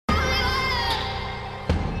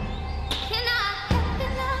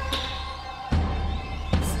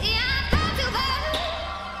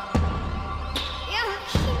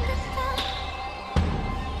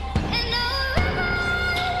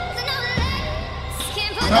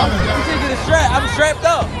You should get a strap. I'm strapped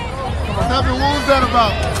up. What's happening? What was that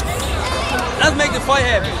about? Let's make the fight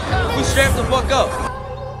happen. We strapped the fuck up.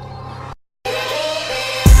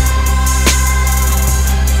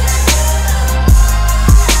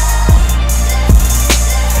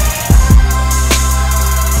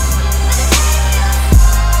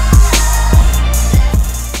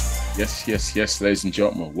 Yes, ladies and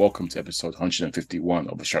gentlemen, welcome to episode 151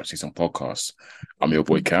 of the Strap Season Podcast. I'm your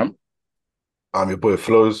boy Cam. I'm your boy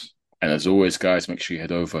Flows. And as always, guys, make sure you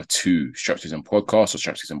head over to Strap Season Podcast or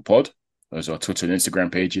Strap Season Pod. Those are our Twitter and Instagram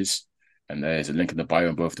pages. And there's a link in the bio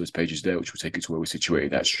on both of those pages there, which will take you to where we're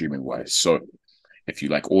situated at streaming-wise. So if you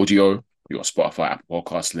like audio, you got Spotify, Apple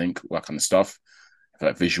Podcast link, all that kind of stuff. If you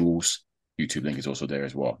like visuals, YouTube link is also there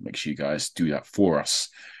as well. Make sure you guys do that for us.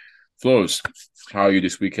 Flows, how are you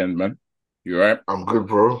this weekend, man? You all right? I'm good,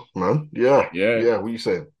 bro, man. Yeah. What you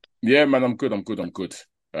saying? Yeah, man, I'm good.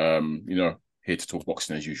 Here to talk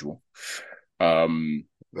boxing as usual.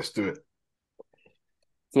 Let's do it.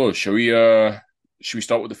 Flows, should we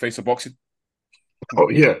start with the face of boxing? Oh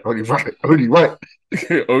yeah, only right. Only right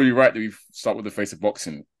that we start with the face of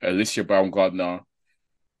boxing. Alycia Baumgardner,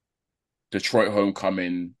 Detroit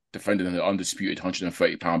homecoming, defending the undisputed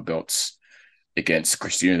 130-pound belts against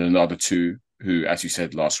Christina Lignardo, who, as you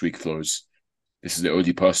said last week, Flows, this is the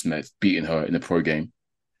only person that's beaten her in the pro game.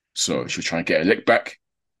 So she was trying to get a lick back,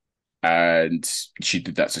 and she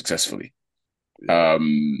did that successfully.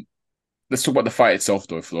 Let's talk about the fight itself,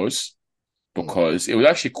 though, Flows, because it was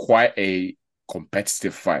actually quite a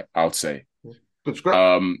competitive fight, I would say. Good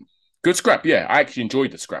scrap. Good scrap, yeah. I actually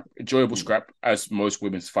enjoyed the scrap. Enjoyable scrap, as most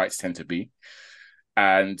women's fights tend to be.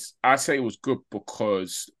 And I say it was good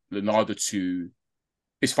because Lignardo 2,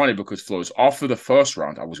 it's funny because Flows, after the first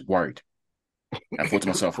round, I was worried. I thought to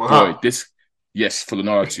myself, for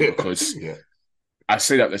Lignardo 2, because I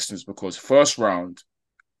say that, listeners, because first round,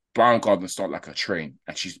 Baumgardner started like a train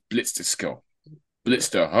and she's blitzed the skill.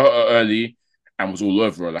 Blitzed her, hurt her early and was all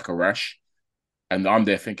over her like a rash. And I'm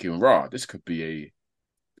there thinking, this could be a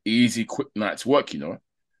easy, quick night's work, you know?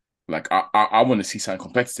 Like, I want to see something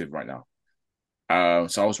competitive right now.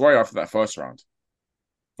 So I was worried after that first round.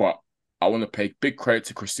 But I want to pay big credit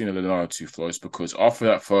to Christina Lignardo 2, Flows, because after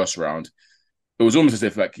that first round, it was almost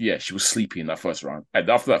as if, she was sleepy in that first round. And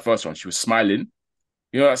after that first round, she was smiling.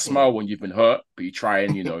 You know that smile when you've been hurt, but you try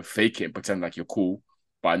and, fake it and pretend like you're cool.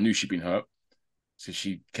 But I knew she'd been hurt. So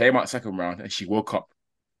she came out second round and she woke up.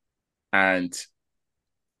 And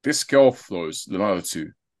this girl, Flows, Lignardo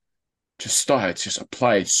 2, just started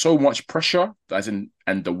applying so much pressure, and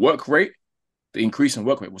the work rate, the increase in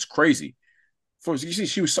work rate was crazy. Flows, you see,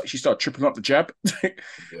 she started tripping up the jab.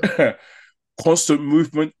 Constant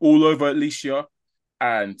movement all over Alycia.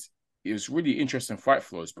 And it was really interesting fight,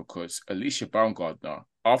 Flows, because Alycia Baumgardner,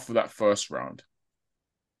 after that first round,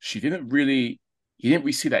 you didn't really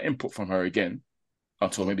see that input from her again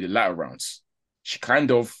until maybe the latter rounds. She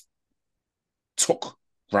kind of took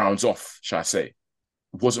rounds off, shall I say.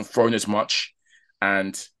 Wasn't thrown as much.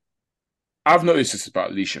 And I've noticed this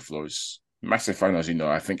about Alycia, Flows. Massive fan, as you know.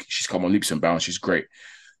 I think she's come on leaps and bounds. She's great.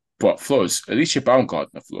 But Flows, Alycia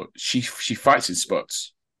Baumgardner, Flows, she fights in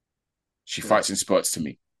spurts. She fights in spurts to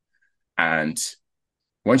me. And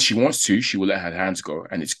when she wants to, she will let her hands go,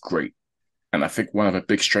 and it's great. And I think one of her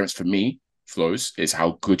big strengths for me, Flows, is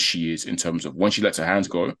how good she is in terms of when she lets her hands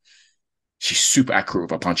go, she's super accurate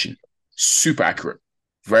with her punching. Super accurate.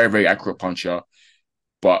 Very, very accurate puncher.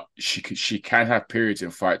 But she can have periods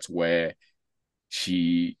in fights where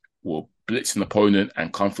she will blitz an opponent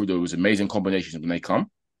and come through those amazing combinations when they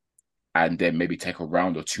come, and then maybe take a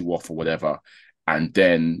round or two off or whatever. And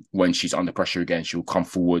then when she's under pressure again, she'll come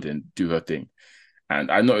forward and do her thing. And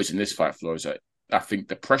I noticed in this fight, Flows, that I think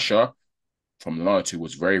the pressure from Lignardo 2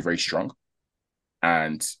 was very, very strong.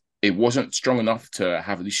 And it wasn't strong enough to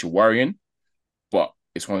have Alycia worrying, but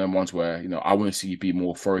it's one of them ones where, I want to see you be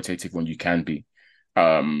more authoritative when you can be.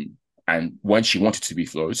 And when she wanted to be,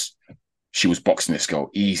 Flows, she was boxing this girl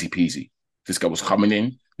easy peasy. This girl was coming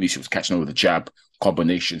in, Alycia was catching her with a jab,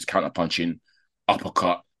 combinations, counter punching,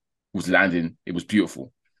 uppercut, was landing. It was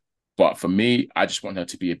beautiful. But for me, I just want her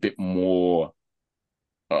to be a bit more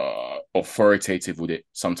authoritative with it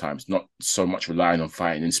sometimes, not so much relying on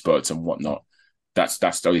fighting in spurts and whatnot. That's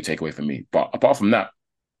the only takeaway for me. But apart from that,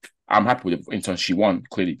 I'm happy with it. In terms, she won,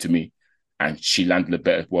 clearly, to me. And she landed a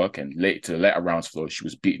better work. And to the later rounds, Flow, she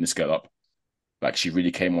was beating the scale up. Like, she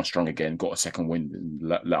really came on strong again, got a second win in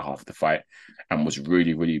the latter half of the fight, and was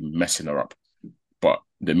really, really messing her up. But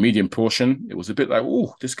the medium portion, it was a bit like,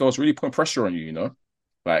 oh, this girl's really putting pressure on you,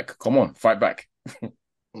 Like, come on, fight back.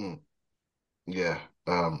 Yeah.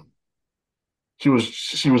 she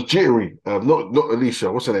was jittery. Not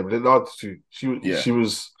Alicia. What's her name? The other two. She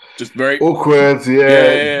was just very awkward.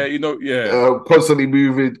 Yeah. Constantly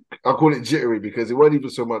moving. I call it jittery because it wasn't even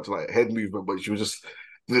so much like head movement, but she was just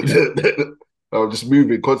just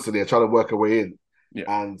moving constantly and trying to work her way in. Yeah.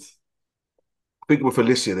 And I think with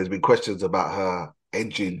Alicia, there's been questions about her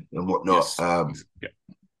engine and whatnot. Yes.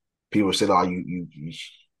 People said, "Oh,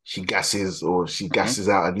 she gasses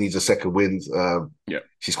out and needs a second wind."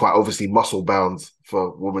 She's quite obviously muscle bound for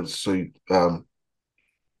a woman, so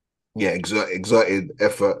exerting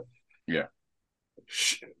effort. Yeah,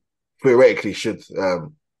 theoretically should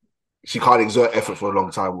she can't exert effort for a long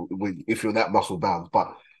time if you're that muscle bound.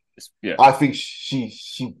 But I think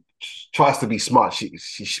she tries to be smart. She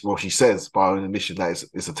says by her own admission that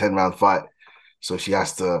it's a 10-round fight, so she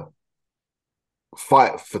has to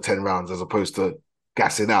fight for 10 rounds as opposed to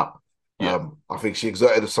gassing out. I think she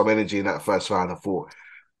exerted some energy in that first round and thought,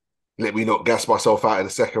 let me not gas myself out in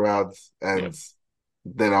the second round, and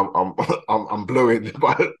then I'm blowing.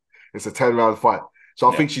 But it's a 10-round fight,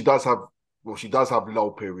 so I think she does have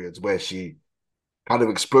lull periods where she kind of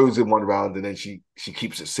explodes in one round and then she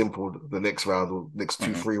keeps it simple the next round or next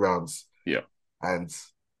 2-3 rounds. And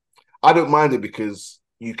I don't mind it because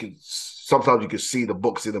sometimes you can see the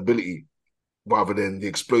boxing ability rather than the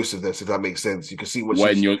explosiveness, if that makes sense. You can see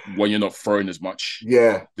when you're not throwing as much.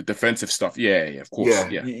 The defensive stuff. Of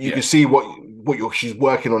course. You can see what she's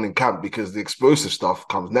working on in camp because the explosive stuff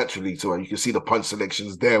comes naturally to her. You can see the punch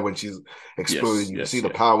selections there when she's exploding. You can see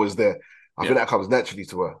the powers there. I think that comes naturally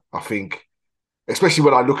to her. I think, especially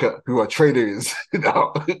when I look at who her trainer is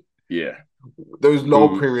now. Those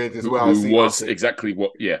lull periods is where I see was exactly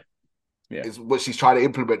what. Is what she's trying to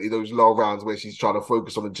implement in those lull rounds where she's trying to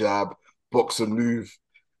focus on the jab, box and move.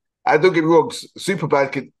 And don't get me wrong,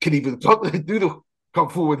 Superbad can even do the come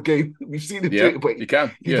forward game. We've seen him do it, but he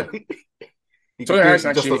can. Tony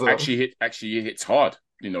Harrison actually hits hard.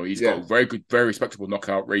 He's got a very good, very respectable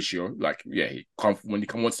knockout ratio. Like, he when he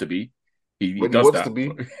wants to be, he does that.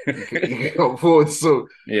 He can come forward. So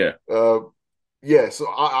so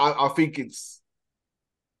I think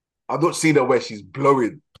I'm not seeing her where she's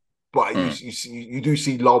blowing, but you do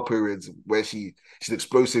see lull periods where she's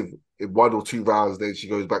explosive in 1 or 2 rounds, then she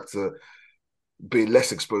goes back to being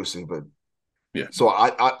less explosive. So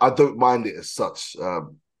I don't mind it as such.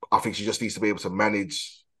 I think she just needs to be able to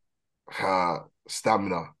manage her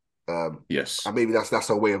stamina. And maybe that's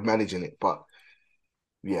her way of managing it. But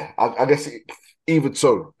I guess even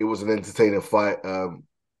so, it was an entertaining fight.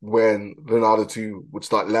 When Leonardo 2 would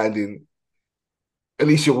start landing,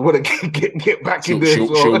 Alicia would want to get back in there.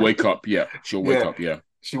 She'll wake up. She'll wake up.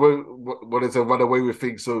 She wanted to run away with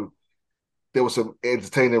things. So there were some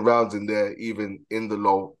entertaining rounds in there, even in the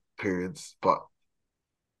lull periods. But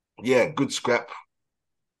good scrap.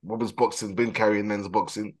 Women's boxing been carrying men's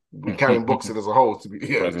boxing, been carrying boxing as a whole. To be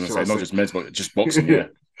not just men's boxing, just boxing.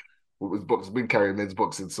 Women's boxing been carrying men's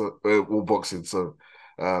boxing, so all boxing. So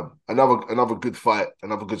another good fight,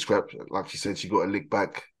 another good scrap. Like she said, she got a lick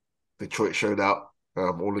back. Detroit showed out.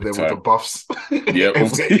 All of them with the buffs.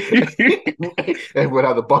 Everyone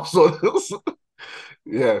had the buffs on.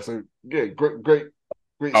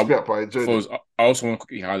 Great scrap. I enjoyed it. I also want to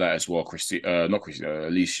quickly highlight as well,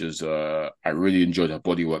 Alicia's. I really enjoyed her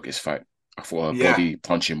body work this fight. I thought her body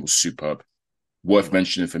punching was superb. Worth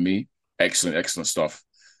mentioning for me. Excellent stuff.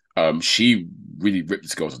 She really ripped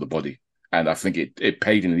this girl to the body. And I think it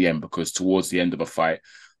paid in the end because towards the end of a fight,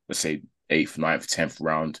 let's say 8th, 9th, 10th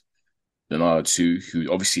round, Leonardo 2, who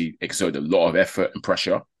obviously exerted a lot of effort and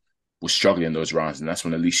pressure, was struggling in those rounds. And that's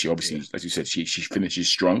when Alicia, obviously, as you said, she finishes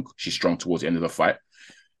strong. She's strong towards the end of the fight.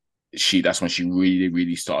 That's when she really,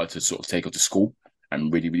 really started to sort of take her to school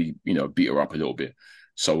and really, really, beat her up a little bit.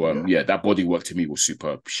 So, that body work to me was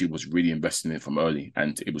superb. She was really investing in it from early,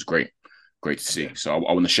 and it was great to see. So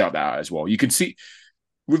I want to shout that out as well. You can see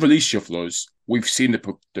with Alicia Flores, we've seen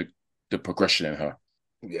the progression in her.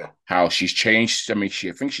 How she's changed. I mean,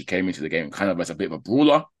 I think she came into the game kind of as a bit of a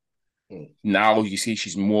brawler. Now you see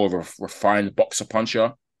she's more of a refined boxer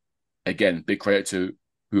puncher. Again, big credit to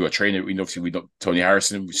who her trainer. Obviously, we know Tony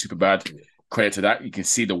Harrison was super bad. Credit to that. You can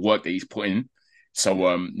see the work that he's put in. So,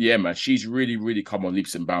 man, she's really, really come on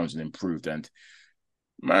leaps and bounds and improved. And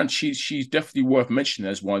man, she's definitely worth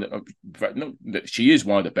mentioning as one. In fact, no, she is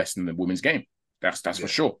one of the best in the women's game. That's for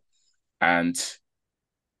sure. And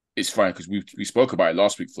it's fine because we spoke about it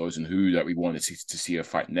last week, Flows, and who that we wanted to see her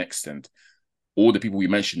fight next. And all the people we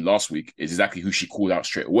mentioned last week is exactly who she called out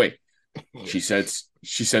straight away. She said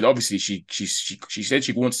obviously she said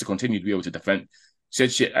she wants to continue to be able to defend.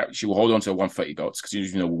 Said she will hold on to 130 belts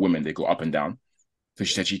because women, they go up and down. So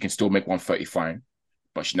she said she can still make 130 fine,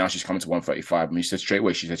 but she's coming to 135. I mean, she said straight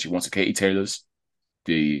away, she said she wants the Katie Taylors,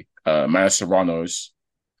 the Maya Serranos.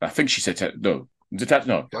 I think she said, no, did that?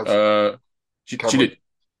 No. She did.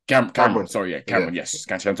 Cameron. Sorry, yeah, Cameron. Yeah. Yes,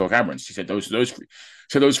 Chantel Cameron. She said those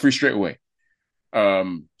three straight away.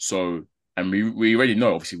 So, and we already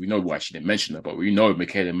know. Obviously, we know why she didn't mention her, but we know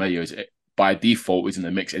Michaela Mayo is by default is in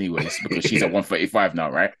the mix anyways because she's at 135 now,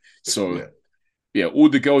 right? So, yeah, all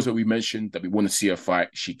the girls that we mentioned that we want to see her fight,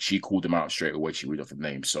 she called them out straight away. She read off the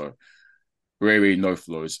name. So, really no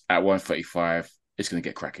flaws at 135. It's gonna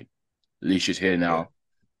get cracking. Alicia's here now. Yeah.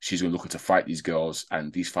 She's gonna look to fight these girls,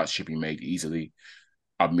 and these fights should be made easily.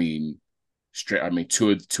 I mean,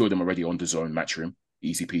 two of them already on the zone Matchroom,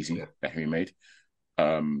 easy peasy. Yeah. That can be made.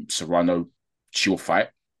 Serrano, she'll fight.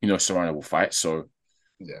 Serrano will fight. So,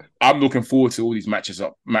 yeah, I'm looking forward to all these match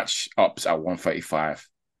ups at 135,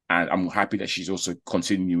 and I'm happy that she's also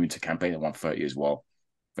continuing to campaign at 130 as well.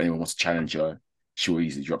 If anyone wants to challenge her, she will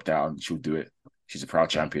easily drop down. She'll do it. She's a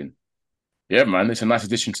proud champion. Yeah, man, it's a nice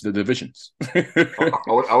addition to the divisions. I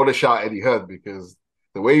want to shout Eddie Hearn because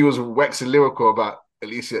the way he was waxing lyrical about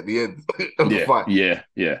Alicia at the end of the fight. Yeah.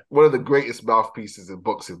 One of the greatest mouthpieces in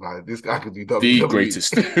boxing, man. This guy could do WWE. The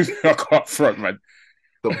greatest. I can't front, man.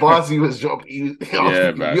 The bars he was dropping,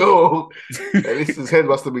 man. Yo, Alicia's head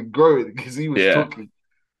must have been growing because he was talking.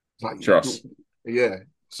 Like, trust. Yeah.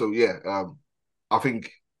 So I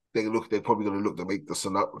think they're probably going to look to make the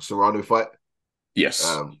Serrano fight.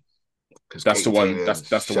 Yes. That's the one.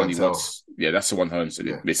 That's the one he wants. Yeah, that's the one. Hearns.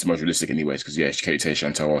 It's the most realistic, anyways. Because Katie Taylor,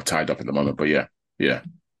 Chantel are tied up at the moment. But yeah.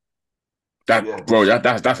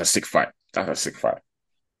 That's a sick fight. That's a sick fight.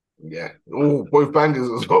 Yeah. Oh, both bangers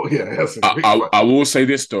as well. Yeah. That's a big fight. I will say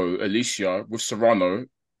this though, Alicia with Serrano,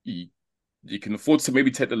 you can afford to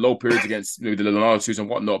maybe take the low periods against maybe the Leonardo's and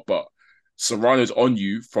whatnot, but Serrano's on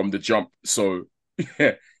you from the jump. So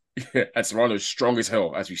yeah. And Serrano's strong as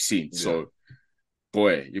hell, as we've seen. Yeah. So.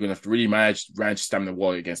 Boy, you're gonna have to really manage stamina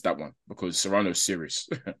wall against that one because Serrano's serious.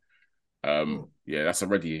 Yeah, that's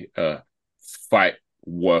already a fight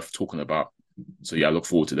worth talking about. So yeah, I look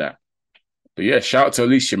forward to that. But yeah, shout out to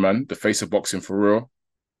Alicia, man, the face of boxing for real.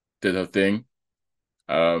 Did her thing.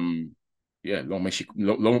 Yeah,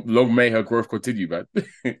 long may her growth continue, man.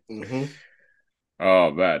 Mm-hmm.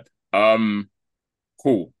 Oh man.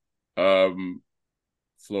 Cool.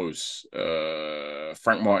 Flows.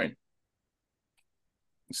 Frank Martin.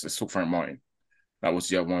 Let's talk Frank Martin. That was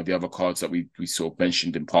one of the other cards that we sort of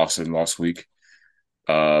mentioned in passing last week.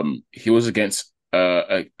 He was against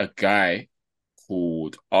a guy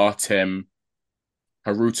called Artem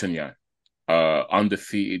Harutyunyan,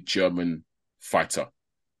 undefeated German fighter.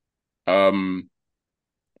 I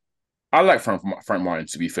like Frank Martin,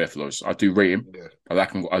 to be fair, Flows. I do rate him. Yeah. I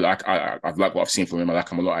like him. I like what I've seen from him. I like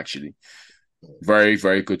him a lot, actually. Very,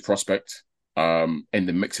 very good prospect. In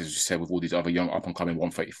the mix, as you said, with all these other young up-and-coming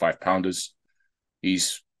 135-pounders.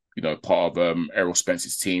 He's, part of Errol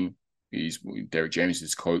Spence's team. He's Derek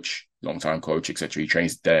James' coach, long-time coach, etc. He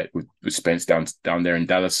trains there with Spence down there in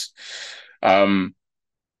Dallas. And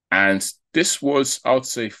this was, I would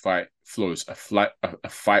say, Flows, a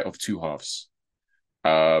fight of two halves.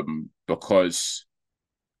 Because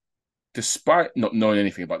despite not knowing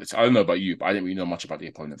anything about this, I don't know about you, but I didn't really know much about the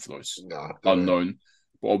opponent, Flows. No, unknown.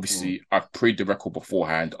 But obviously, I've prayed the record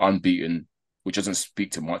beforehand, unbeaten, which doesn't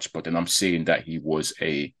speak to much. But then I'm seeing that he was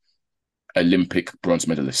a Olympic bronze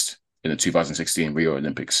medalist in the 2016 Rio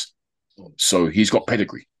Olympics. So he's got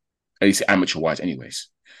pedigree, at least amateur-wise anyways.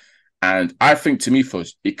 And I think, to me,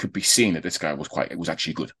 first, it could be seen that this guy was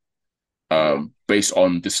actually good, based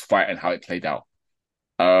on this fight and how it played out.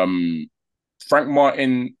 Frank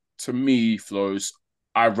Martin, to me, Flows,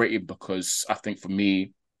 I rated because I think for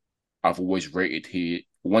me, I've always rated he's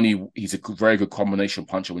a very good combination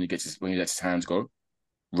puncher when he lets his hands go.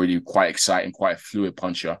 Really quite exciting, quite a fluid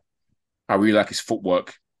puncher. I really like his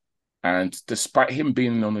footwork. And despite him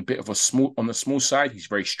being on the small side, he's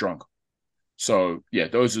very strong. So yeah,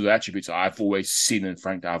 those are the attributes that I've always seen in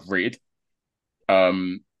Frank that I've rated.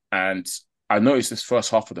 And I noticed this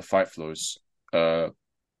first half of the fight, Flows, from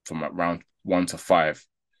round 1 to 5.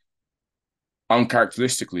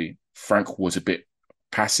 Uncharacteristically, Frank was a bit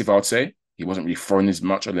passive, I would say. He wasn't really throwing as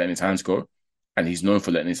much or letting his hands go. And he's known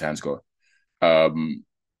for letting his hands go. And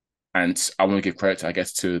I want to give credit, I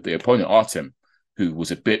guess, to the opponent, Artem, who was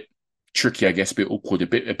a bit tricky, I guess, a bit awkward, a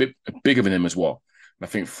bit bigger than him as well. I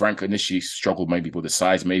think Frank initially struggled maybe with the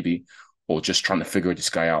size, maybe, or just trying to figure this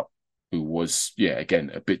guy out, who was, again,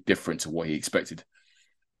 a bit different to what he expected.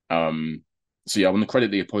 So I want to credit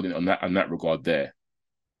the opponent on that regard there.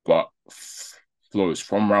 But Flows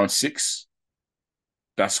from round 6,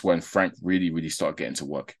 that's when Frank really, really started getting to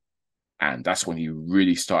work. And that's when he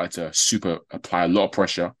really started to apply a lot of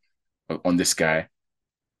pressure on this guy.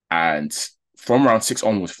 And from round 6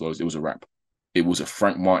 onwards, Flows, it was a wrap. It was a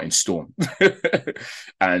Frank Martin storm.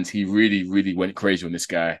 And he really, really went crazy on this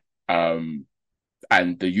guy. And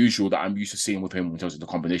the usual that I'm used to seeing with him in terms of the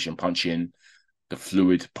combination punching, the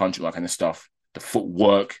fluid punch, all that kind of stuff, the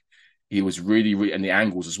footwork. He was really, really, and the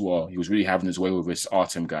angles as well. He was really having his way with this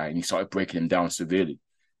Artem guy, and he started breaking him down severely.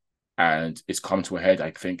 And it's come to a head,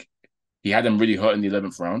 I think. He had him really hurt in the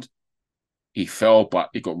 11th round. He fell, but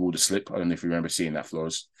it got ruled a slip. I don't know if you remember seeing that,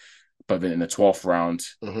 Flores. But then in the 12th round,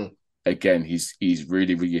 again, he's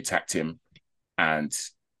really, really attacked him. And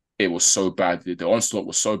it was so bad. The onslaught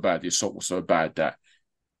was so bad. The assault was so bad that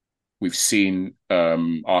we've seen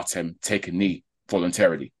Artem take a knee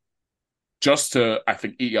voluntarily. Just to, I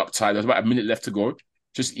think, eat up time. There's about a minute left to go.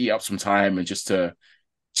 Just eat up some time and just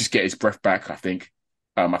get his breath back, I think.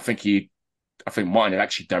 I think Martin had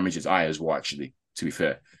actually damaged his eye as well, actually, to be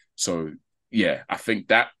fair. So, yeah, I think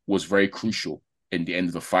that was very crucial in the end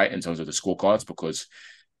of the fight in terms of the scorecards, because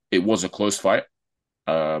it was a close fight.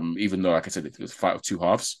 Even though, like I said, it was a fight of two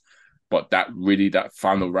halves. But that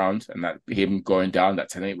final round and that him going down,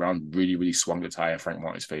 that 10-8 round really, really swung the tie in Frank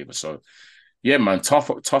Martin's favor. So, yeah, man,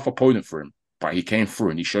 tough opponent for him. But he came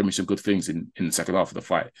through and he showed me some good things in the second half of the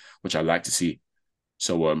fight, which I like to see.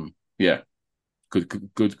 So, yeah,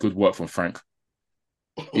 good work from Frank.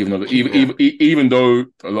 Even though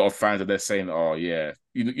a lot of fans are there saying, "Oh, yeah,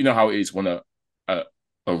 you know how it is when a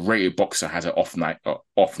rated boxer has an off night."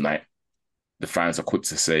 The fans are quick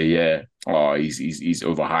to say, "Yeah, oh, he's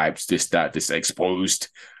overhyped. This exposed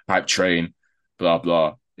hype train, blah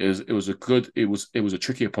blah." It was a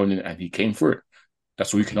tricky opponent, and he came through it.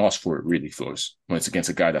 That's all you can ask for, it really, Flores, when it's against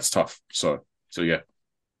a guy that's tough. So yeah.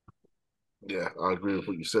 Yeah, I agree with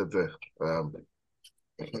what you said there.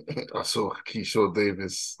 I saw Keyshawn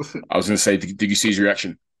Davis. I was going to say, did you see his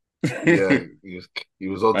reaction? Yeah, he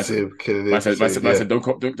was on to him, killing him. I said,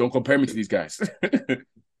 don't compare me to these guys.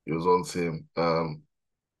 He was on to him.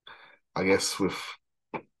 I guess with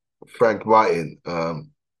Frank Martin,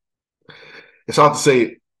 it's hard to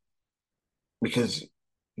say because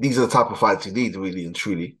these are the type of fights you need, really and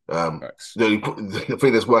truly. The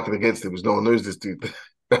thing that's working against him is no one knows this dude.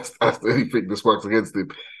 That's the only thing that's works against him.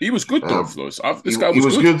 He was good though, Flores. This guy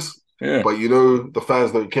was good. Yeah. But the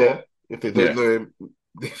fans don't care. If they don't know him,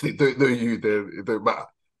 if they don't know you, then it don't matter.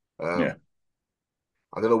 I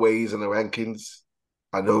don't know where he's in the rankings.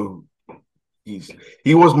 I know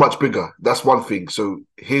he was much bigger. That's one thing. So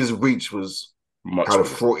his reach was kind of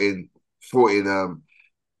fraught in Frank.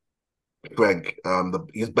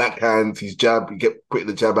 His backhand, his jab, he kept putting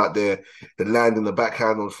the jab out there, the land in the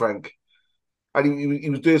backhand on Frank. And he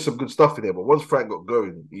was doing some good stuff in there, but once Frank got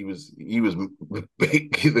going, he was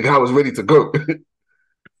the guy was ready to go.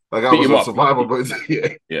 Like I was on survival mode.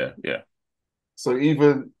 Yeah. So he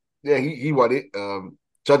won it.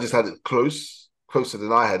 Judges had it closer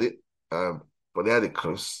than I had it, but they had it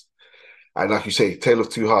close. And like you say, tale of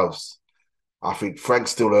two halves. I think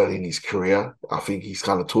Frank's still early in his career. I think he's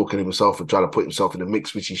kind of talking to himself and trying to put himself in the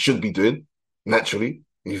mix, which he should be doing naturally.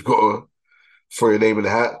 You've got to throw your name in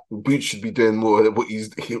the hat. Boots should be doing more than what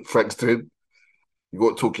Frank's doing. You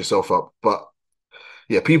got to talk yourself up. But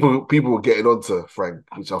yeah, people were getting onto Frank,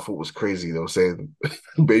 which I thought was crazy. They were saying,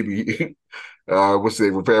 maybe what's his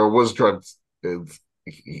name? Rivera was drugged, and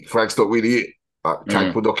Frank's not really it.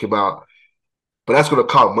 Tank will knock him out. But that's going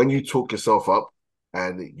to come when you talk yourself up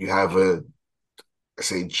and you have a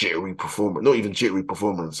jittery performance, not even jittery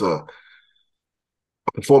performance, a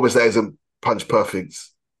performance that isn't punch perfect.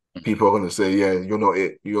 People are going to say, yeah, you're not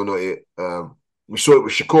it. We saw it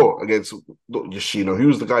with Shakur against Yoshino. He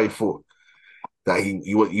was the guy he fought that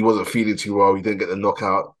he wasn't feeling too well. He didn't get the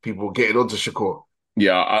knockout. People were getting onto Shakur.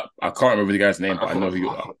 Yeah, I can't remember the guy's name, but I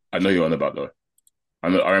know you're on about though. I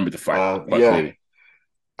remember the fight quite clearly.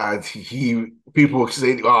 And people were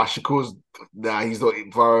saying, Shakur's he's not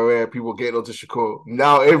far away. People were getting onto Shakur.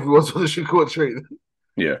 Now everyone's on the Shakur train.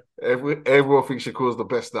 Yeah, everyone thinks Shakur's the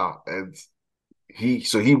best now, and he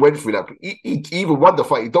went through that. He even won the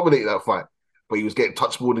fight. He dominated that fight, but he was getting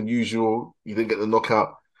touched more than usual. He didn't get the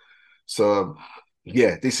knockout. So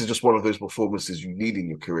this is just one of those performances you need in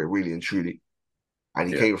your career, really and truly. And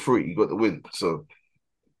he came through. He got the win. So,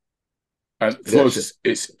 and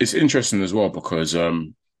it's interesting as well because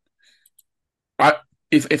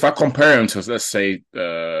if I compare him to, let's say,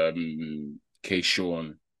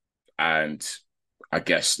 Keyshawn, and I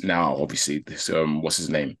guess now obviously this what's his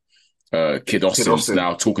name, Kid Austin's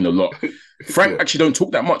now talking a lot. Frank actually don't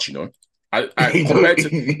talk that much, compared to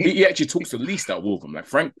he actually talks the least out of all of them. Like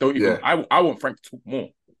Frank don't even. I want Frank to talk more.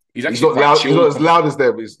 he's actually not loud. He's not as loud as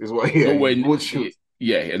them. Is what? Yeah, more chilled.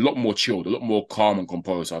 Yeah, a lot more chilled, a lot more calm and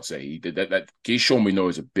composed. I'd say that Keyshawn we know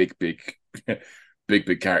is a big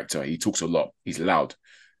character. He talks a lot. He's loud.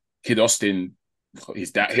 Kid Austin,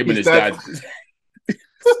 his dad, him and his dad.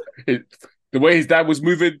 The way his dad was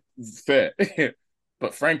moving, fair.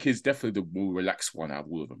 But Frank is definitely the more relaxed one out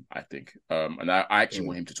of all of them, I think. And I actually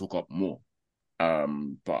want him to talk up more.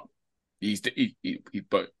 But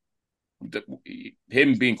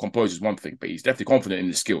him being composed is one thing, but he's definitely confident in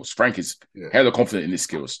his skills. Frank is hella confident in his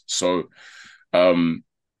skills. So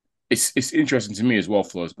it's interesting to me as well,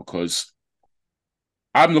 Flores, because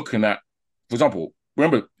I'm looking at, for example,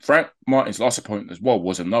 remember Frank Martin's last opponent as well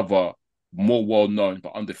was another more well-known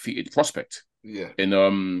but undefeated prospect. Yeah. In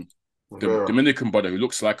the Dominican brother who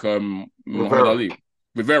looks like Muhammad Ali.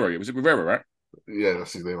 Rivera. Was it Rivera, right? Yeah,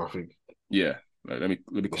 that's his name, I think. Yeah. Let me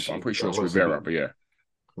confirm. I'm pretty sure it's Rivera, but yeah.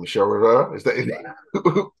 Michelle Rivera? Is that his name?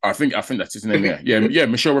 I think that's his name, yeah. Yeah,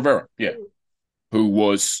 Michelle Rivera, yeah. Who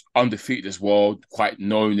was undefeated as well, quite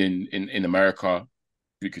known in America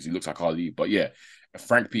because he looks like Ali. But yeah,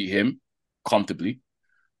 Frank beat him comfortably.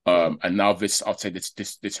 And now I'll say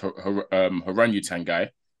this Haran guy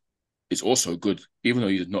is also good, even though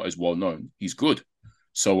he's not as well known. He's good.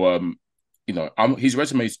 So his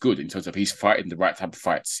resume is good in terms of he's fighting the right type of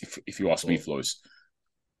fights. If you ask me, Flores,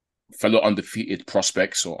 fellow undefeated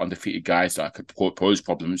prospects or undefeated guys that could pose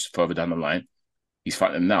problems further down the line, he's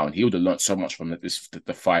fighting them now, and he would have learned so much from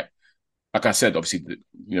the fight. Like I said, obviously,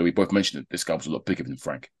 we both mentioned that this guy was a lot bigger than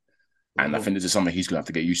Frank, and I think this is something he's going to have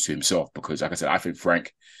to get used to himself because, like I said, I think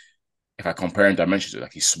Frank, if I compare in dimensions,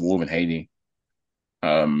 like he's smaller than Haney.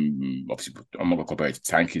 Obviously, I'm not going to compare it to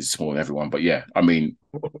Tank. He's smaller than everyone, but yeah, I mean,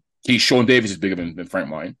 Sean Davis is bigger than Frank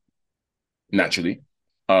Martin, naturally.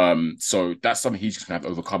 So that's something he's just going to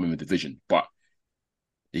have to overcome in the division, but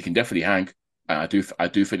he can definitely hang, and I do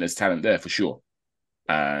think there's talent there for sure.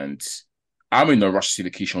 And I'm in no rush to see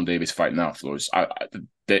the Keyshawn Davis fight now, Flores.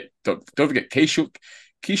 Don't forget,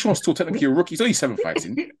 Keyshawn's still technically a rookie. He's only 7 fights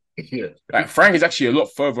in. Yeah. Like Frank is actually a lot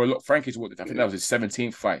further. Frank is I think that was his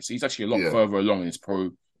 17th fight. So he's actually a lot further along in his pro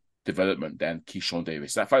development than Keyshawn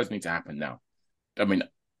Davis. That fight doesn't need to happen now. I mean,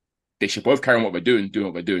 they should both carry on what they're doing,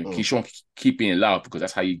 Keyshawn, keep being loud because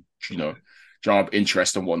that's how you drum up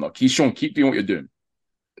interest and whatnot. Keyshawn, keep doing what you're doing.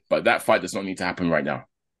 But that fight does not need to happen right now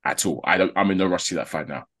at all. I'm in no rush to see that fight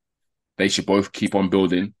now. They should both keep on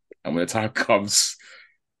building, and when the time comes,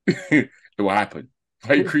 it will happen.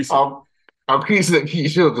 Why are you creasing? I'm creasing at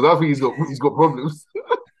Keyshawn because I think he's got problems.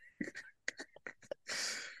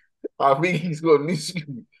 I think he's got an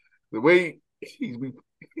issue. The way he's been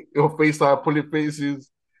on FaceTime pulling faces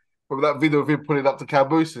from that video of him pulling up to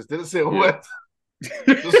Cambosis, didn't say a word.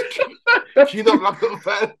 Just queued up like a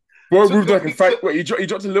fan. Bro moved like a fight. Wait, he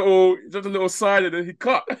dropped a little side and then he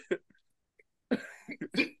cut.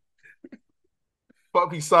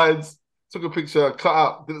 Fuck his sides, took a picture, cut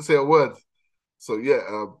out, didn't say a word. So yeah,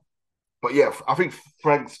 but yeah, I think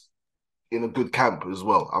Frank's in a good camp as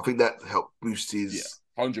well. I think that helped boost his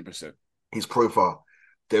 100% his profile.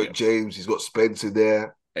 Derek James, he's got Spence in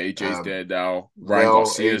there. AJ's there now. Ryan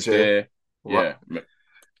Garcia's there. Yeah.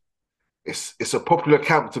 It's a popular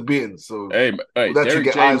camp to be in. So hey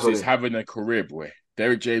Derek James is having a career, boy.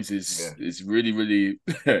 Derek James is really, really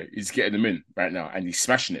he's getting them in right now, and he's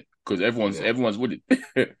smashing it because everyone's with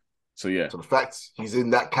it. So yeah. So the fact he's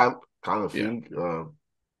in that camp kind of thing,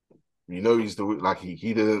 he's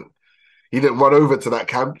he didn't run over to that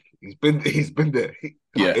camp. He's been there.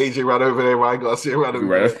 AJ ran over there. Ryan Garcia ran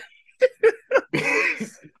over there.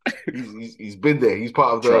 he's been there. He's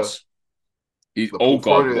part of he's old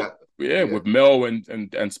guard. With Mel and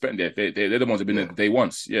Spence, they're the ones who've been there day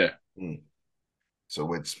once. Yeah. So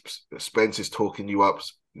when Spence is talking you up,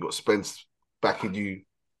 you got Spence backing you.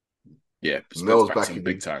 Yeah, Mel's backing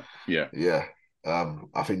big time. Yeah. Yeah.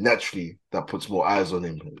 I think naturally that puts more eyes on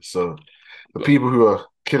him. So the people who are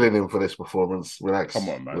killing him for this performance, relax. Come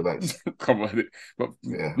on, man. Relax. Come on. But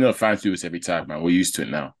fans do this every time, man. We're used to it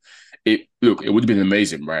now. It would have been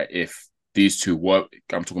amazing, right, if these two were,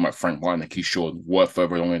 I'm talking about Frank Martin and Keyshawn, were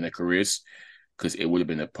further along in their careers, because it would have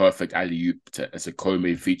been a perfect alley-oop as a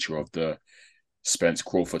co-main feature of the Spence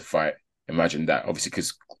Crawford fight. Imagine that, obviously,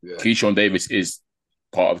 because Keyshawn Davis is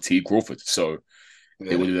part of T. Crawford, so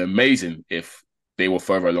it would have been amazing if they were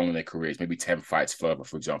further along in their careers, maybe 10 fights further,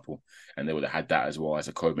 for example, and they would have had that as well as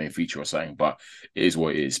a co-main feature or something. But it is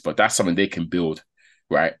what it is. But that's something they can build,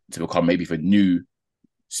 right, to become maybe the new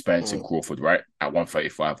Spence and Crawford, right, at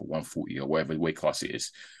 135 or 140 or whatever weight class it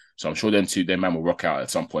is. So I'm sure their man will rock out at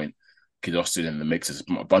some point. Kid Austin in the mix. There's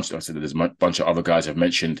a bunch of other guys I've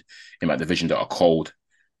mentioned in that division that are cold.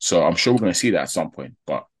 So I'm sure we're going to see that at some point.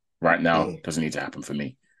 But right now doesn't need to happen for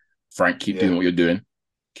me. Frank, keep doing what you're doing.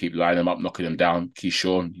 Keep lining them up, knocking them down.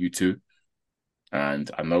 Keyshawn, you too. And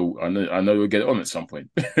I know we'll get it on at some point.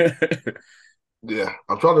 Yeah,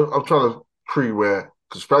 I'm trying to pre-wear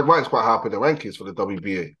because Frank Martin's quite happy with the rankings for the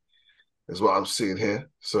WBA, is what I'm seeing here.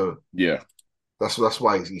 So yeah, that's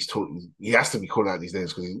why he's talking. He has to be calling out these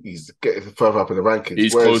names because he's getting further up in the rankings.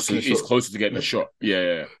 He's closer to getting a shot.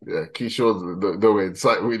 Yeah. Keyshawn's nowhere in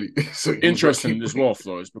sight really. So interesting as well,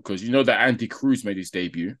 Flores, because you know that Andy Cruz made his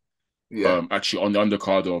debut. Yeah, actually on the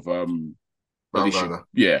undercard of Alicia.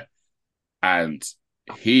 Yeah, and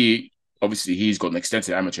he's got an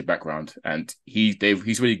extensive amateur background, and he's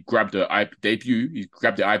really grabbed the debut. He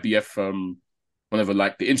grabbed the IBF whenever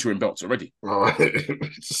like the interim belts already.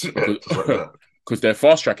 Because they're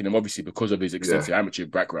fast tracking him obviously because of his extensive amateur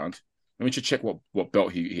background. Let me just check what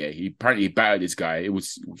belt he apparently battered this guy. It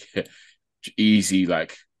was easy,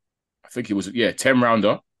 like I think it was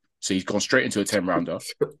 10-rounder. So he's gone straight into a 10-rounder.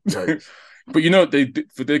 But you know,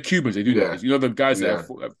 for the Cubans, they do that. You know, the guys that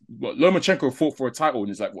Lomachenko fought for a title in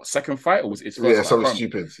his second fight, or was it his first fight? Something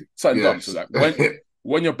stupid. Something dumb. So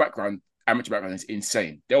when your amateur background is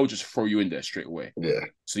insane, they'll just throw you in there straight away. Yeah.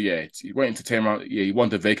 So he went into 10-round. Yeah, he won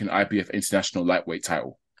the vacant IBF International Lightweight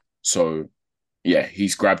title. So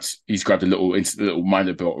he's grabbed a little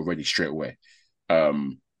minor belt already straight away.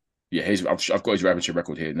 I've got his amateur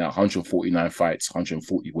record here now: 149 fights,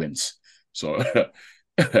 140 wins. So,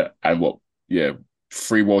 and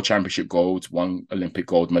 3 world championship golds, 1 Olympic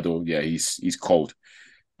gold medal. Yeah, he's cold.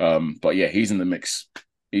 But he's in the mix.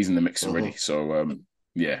 He's in the mix already. So,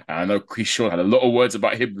 I know Keyshawn had a lot of words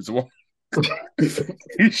about him as well.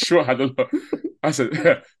 Keyshawn had a lot. I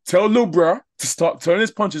said, tell Lil Bro to start turning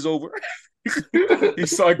his punches over. He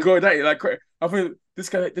started going at it like crazy. I mean, this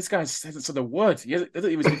guy hasn't said a word. He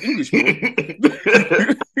doesn't even speak English, bro.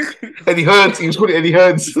 Eddie Hearns. He was calling Eddie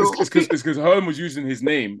Hearns. It's because Hearn was using his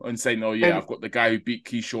name and saying, "Oh yeah, I've got the guy who beat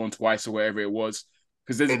Keyshawn twice or whatever it was."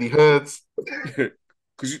 Because Eddie Hearns.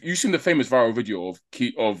 Because you've seen the famous viral video of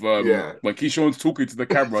when Keyshawn's talking to the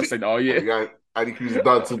camera saying, "Oh yeah, Andy Cruz is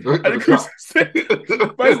dancing." Andy Cruz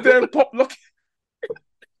is there pop locking.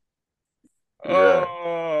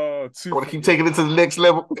 I want to keep taking it to the next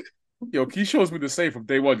level. Yo, Keyshawn's been the same from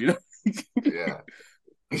day one, you know? Yeah.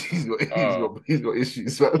 He's got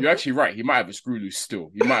issues, man. You're actually right. He might have a screw loose still.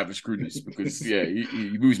 He might have a screw loose because,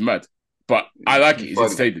 he moves mad. But I like it. It's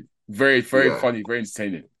entertaining. Very, very funny, very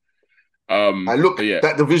entertaining. And look,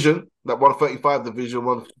 that division, that 135 division,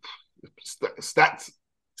 one stacked.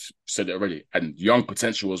 Said it already. And young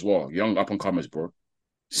potential as well. Young up-and-comers, bro.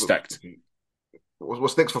 Stacked.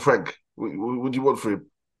 What's next for Frank? What do you want for him?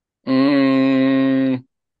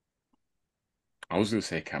 I was going to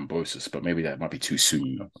say Kambosos, but maybe that might be too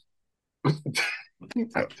soon.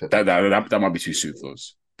 that might be too soon for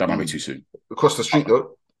us. That might be too soon. Across the street,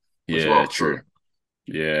 though. Yeah, true.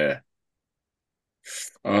 Yeah.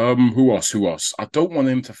 Who else? I don't want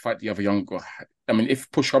him to fight the other young guy. I mean, if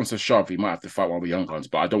push comes to shove, he might have to fight one of the young guns,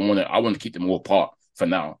 but I don't want to. I want to keep them all apart for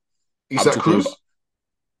now. Is that Cruz?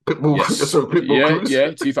 Pitbull, yes. Pitbull Cruz?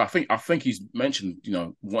 Yeah. I think he's mentioned,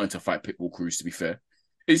 wanting to fight Pitbull Cruz. To be fair,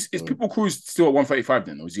 is Pitbull Cruz still at 135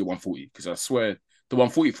 then, or is he at 140? Because I swear the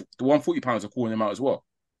 140 pounds are calling him out as well.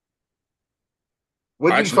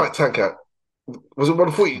 When did you fight Tank at? Was it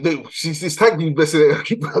 140? No, this Tank being blessed. I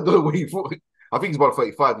don't know where he fought. I think he's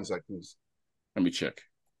 135. He's like Cruz. Let me check.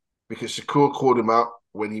 Because Shakur called him out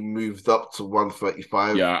when he moved up to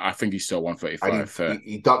 135. Yeah, I think he's still 135.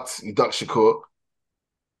 He ducked Shakur.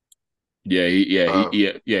 He's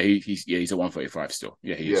at 135 still.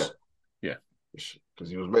 Yeah, he is. Yeah. Because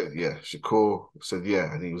he was, Shakur said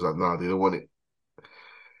and he was like, nah, they don't want it.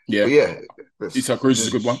 Yeah. But Issa Cruz is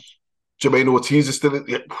a good one. Jermaine Ortiz is still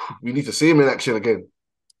we need to see him in action again.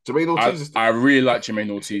 Jermaine Ortiz I really like Jermaine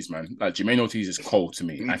Ortiz, man. Like, Jermaine Ortiz is cold to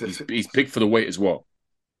me. And he's big for the weight as well.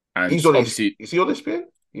 And he's on obviously... Is he on ESPN?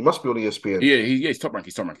 He must be on ESPN. Yeah, he's top rank.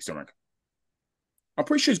 He's top rank. I'm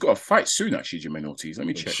pretty sure he's got a fight soon, actually, Jermaine Ortiz. Let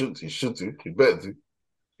me check. He should do. He better do.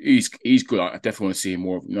 He's good. I definitely want to see him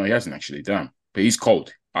more. No, he hasn't actually. Damn. But he's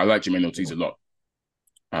cold. I like Jermaine Ortiz a lot.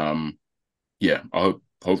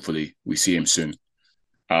 Hopefully we see him soon.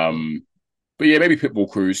 But yeah, maybe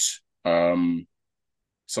Pitbull Cruz.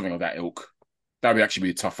 Something of that ilk. That would actually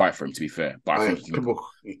be a tough fight for him, to be fair. But I think Pitbull,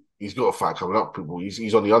 he's got a fight coming up. Pitbull,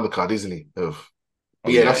 he's on the undercard, isn't he?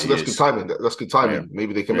 That's good timing. That's good timing. Yeah.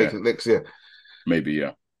 Maybe they can make it next year. Maybe,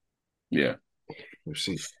 yeah. We'll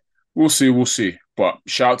see. We'll see. But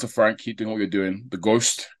shout out to Frank. Keep doing what you're doing. The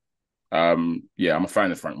Ghost. I'm a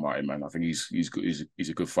fan of Frank Martin, man. I think he's good. He's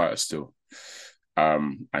a good fighter still. I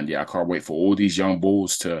can't wait for all these young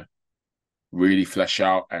bulls to really flesh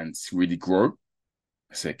out and really grow.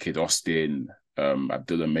 I said Kid Austin,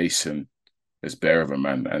 Abdullah Mason, there's bare of them,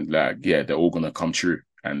 man. And like, yeah, they're all gonna come true.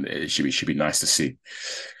 And it should be nice to see.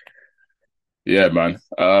 Yeah, man.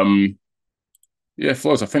 Yeah,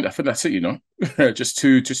 Flores, I think that's it, you know. just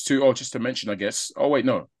to mention, I guess. Oh wait,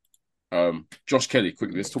 no. Josh Kelly,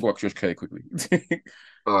 quickly. Let's talk about Josh Kelly quickly.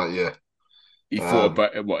 Yeah. He fought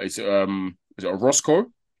about what is it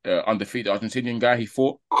Orozco, undefeated Argentinian guy he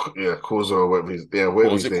fought? Yeah, Corzo, whatever his yeah,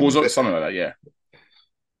 whatever was it Corzo? Something like that, yeah.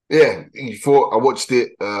 Yeah, he fought. I watched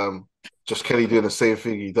it. Josh Kelly doing the same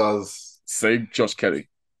thing he does. Same Josh Kelly.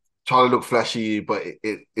 Trying to look flashy, but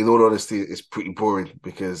in all honesty, it's pretty boring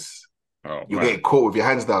because you're getting caught with your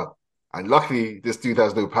hands down. And luckily, this dude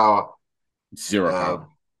has no power. Zero power.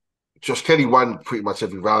 Josh Kelly won pretty much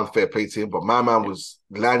every round, fair play to him. But my man was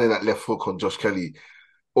landing that left hook on Josh Kelly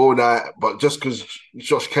all night. But just because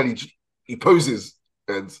Josh Kelly, he poses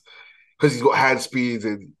and because he's got hand speed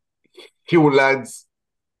and he will land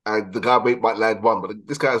and the guy might land one, but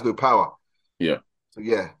this guy has no power. Yeah. So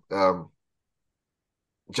yeah,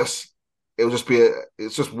 it's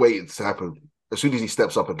just waiting to happen. As soon as he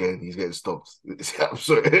steps up again, he's getting stopped. I'm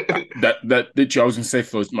sorry. that I was gonna say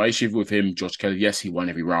first, my issue with him, Josh Kelly, yes, he won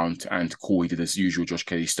every round and cool, he did his usual Josh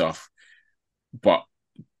Kelly stuff. But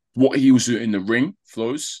what he was doing in the ring,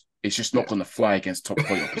 Flows, it's just not gonna fly against top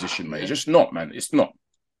quality opposition, man. It's just not, man. It's not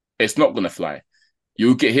gonna fly.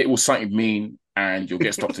 You'll get hit with something mean and you'll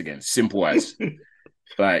get stopped again. Simple as.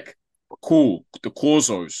 Like, cool. The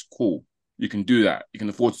Corzos, cool. You can do that. You can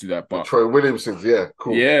afford to do that. But Troy Williamson's, yeah,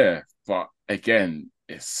 cool. Yeah, but again,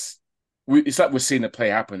 it's like we're seeing the play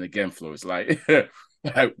happen again, Flo. It's like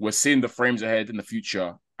we're seeing the frames ahead in the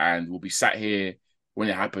future, and we'll be sat here when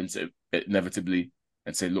it happens inevitably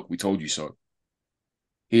and say, "Look, we told you so."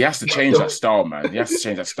 He has to change that style, man. He has to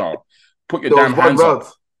change that style. Put your damn hands up.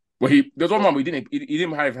 Well, there's one round he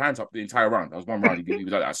didn't have his hands up the entire round. That was one round he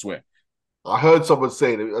was like that, I swear. I heard someone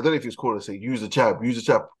say, I don't know if he was calling, say, use the jab,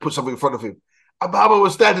 put something in front of him. Ababa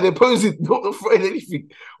was standing there posing, not afraid of anything,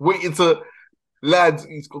 waiting to land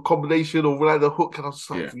his combination or land a hook, and I was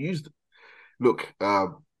like, used it. Look,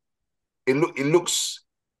 it looks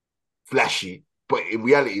flashy, but in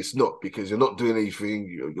reality it's not, because you're not doing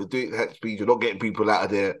anything, you're doing head speed, you're not getting people out of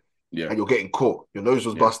there, and you're getting caught. Your nose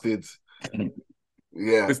was busted.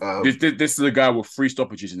 Yeah, this is a guy with 3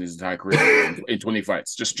 stoppages in his entire career in 20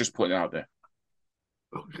 fights. Just putting it out there.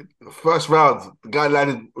 The first round, the guy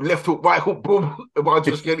landed left hook, right hook, boom.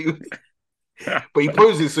 Just getting, but he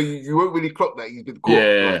poses, so you won't really clock that he's been caught.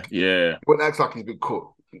 Yeah, you won't act like he's been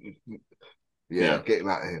caught. Yeah, get him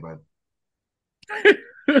out of here,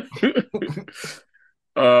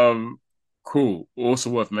 man. Cool. Also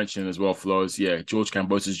worth mentioning as well, Flores. Yeah, George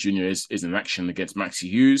Kambosos Jr. is in action against Maxi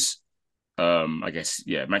Hughes. I guess,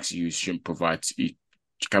 Maxi Hughes shouldn't provide.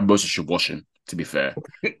 Kambosos should wash him, to be fair.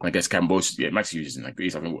 I guess Kambosos, Maxi Hughes is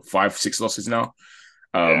he's having 5-6 losses now.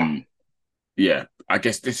 I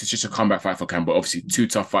guess this is just a comeback fight for Kambosos. Obviously, 2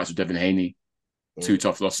 tough fights with Devin Haney, 2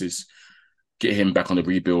 tough losses. Get him back on the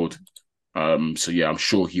rebuild. I'm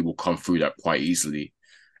sure he will come through that quite easily.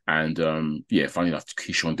 And funny enough,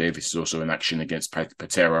 Keyshawn Davis is also in action against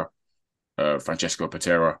Patera, Francesco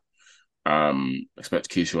Patera. Expect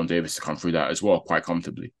Keyshawn Davis to come through that as well quite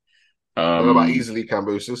comfortably. I don't know about easily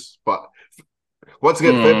Kambosos, but once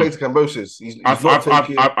again, fair play to Kambosos. He's not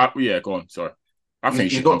taking. Go on. Sorry, I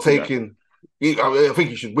think he's not taking. I think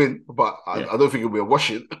he should win, but I don't think he'll be a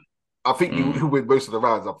washing. I think he'll win most of the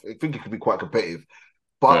rounds. I think he could be quite competitive.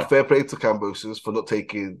 But fair play to Kambosos for not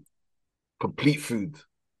taking complete food.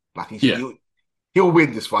 Like he'll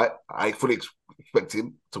win this fight. I fully expect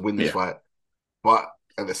him to win this fight, but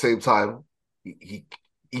at the same time, he's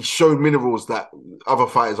shown minerals that other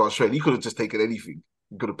fighters aren't showing. He could have just taken anything.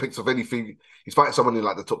 He could have picked up anything. He's fighting someone in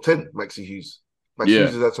like the top 10, Maxi Hughes. Maxi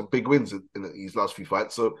Hughes has had some big wins in his last few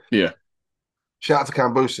fights. So shout out to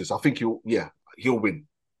Kambosos. I think he'll win.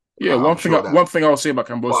 Yeah, one thing I'll say about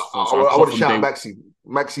Kambosos. I want to shout out Maxi.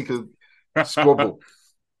 Maxi could squabble.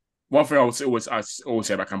 One thing I always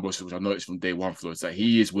say about Kambosos, which I noticed from day one, Flo, is that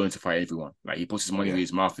he is willing to fight everyone. Like, he puts his money where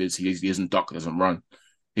his mouth is. He doesn't duck, doesn't run.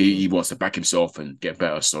 He wants to back himself and get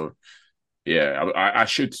better. So, I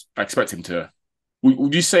expect him to.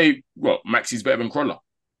 Would you say, Maxi's better than Crawler?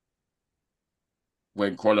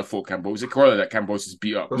 When Crawler fought Kambosos, was it Crawler that Kambosos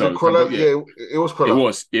beat up? It was Crawler. It was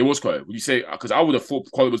Crawler. It was Crawler. Would you say, because I would have thought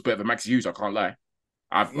Crawler was better than Maxi Hughes? I can't lie.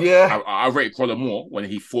 I rated Crawler more when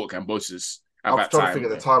he fought Kambosos. I was trying to think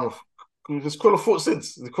at the time of just Crawler fought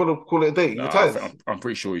since. Call it a day. I'm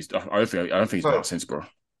pretty sure he's. I don't think he's been out since, bro.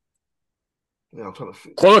 Yeah, I'm trying to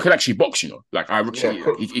think. Crawler can actually box, you know. Like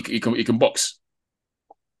he can box.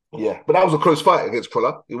 Yeah, but that was a close fight against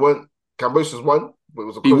Crawler. He weren't. Kambosos won, but it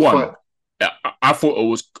was a He close won. fight. Yeah, I thought it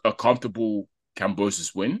was a comfortable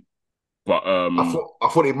Kambosos win, but I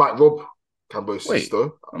thought he might rob Kambosos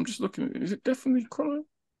though. I'm just looking. Is it definitely Crawler?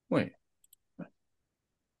 Wait.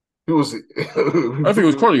 Who was it? I think it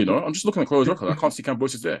was Crawler, you know. I'm just looking at Crawler's record. I can't see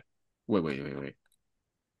Kambosos there. Wait.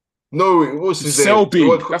 No, it was Selby.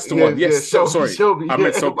 That's the one. Yes, sorry. Selby. I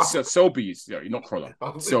meant Selby. Yeah, not Crawler.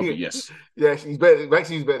 Selby, yes. Yeah, he's better.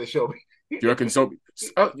 Maxie's better than Shelby. Do you reckon Selby?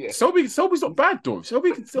 Yeah. Selby's not bad though.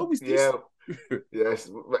 Selby's decent. Yes.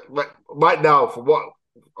 Right now, for what?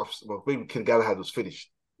 Well, maybe King Galahad was finished.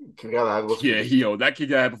 King Galahad was. Yeah, finished. that King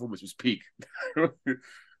Galahad performance was peak.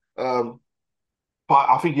 But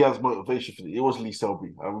I think he has motivation for it. It was Lee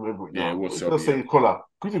Selby. I remember it now. Yeah, it was Selby. Let's say Crawler.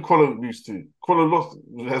 Who did Crawler lose to? Crawler lost.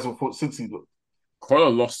 Hasn't fought since he lost. Crawler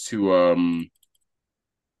lost to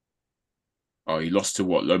he lost to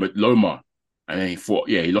what? Loma. And then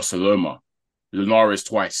he lost to Loma. Linares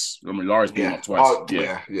twice. Linares beat him up twice. Oh,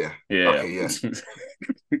 yeah. Okay, yeah.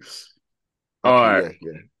 All right.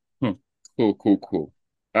 Yeah. Cool. All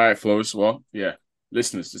right, Flores. Well, yeah.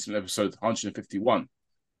 Listeners, this is episode 151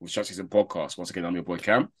 of Shot Season Podcast. Once again, I'm your boy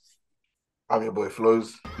Cam. I'm your boy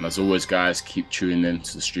Flows. And as always, guys, keep tuning in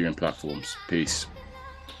to the streaming platforms. Peace.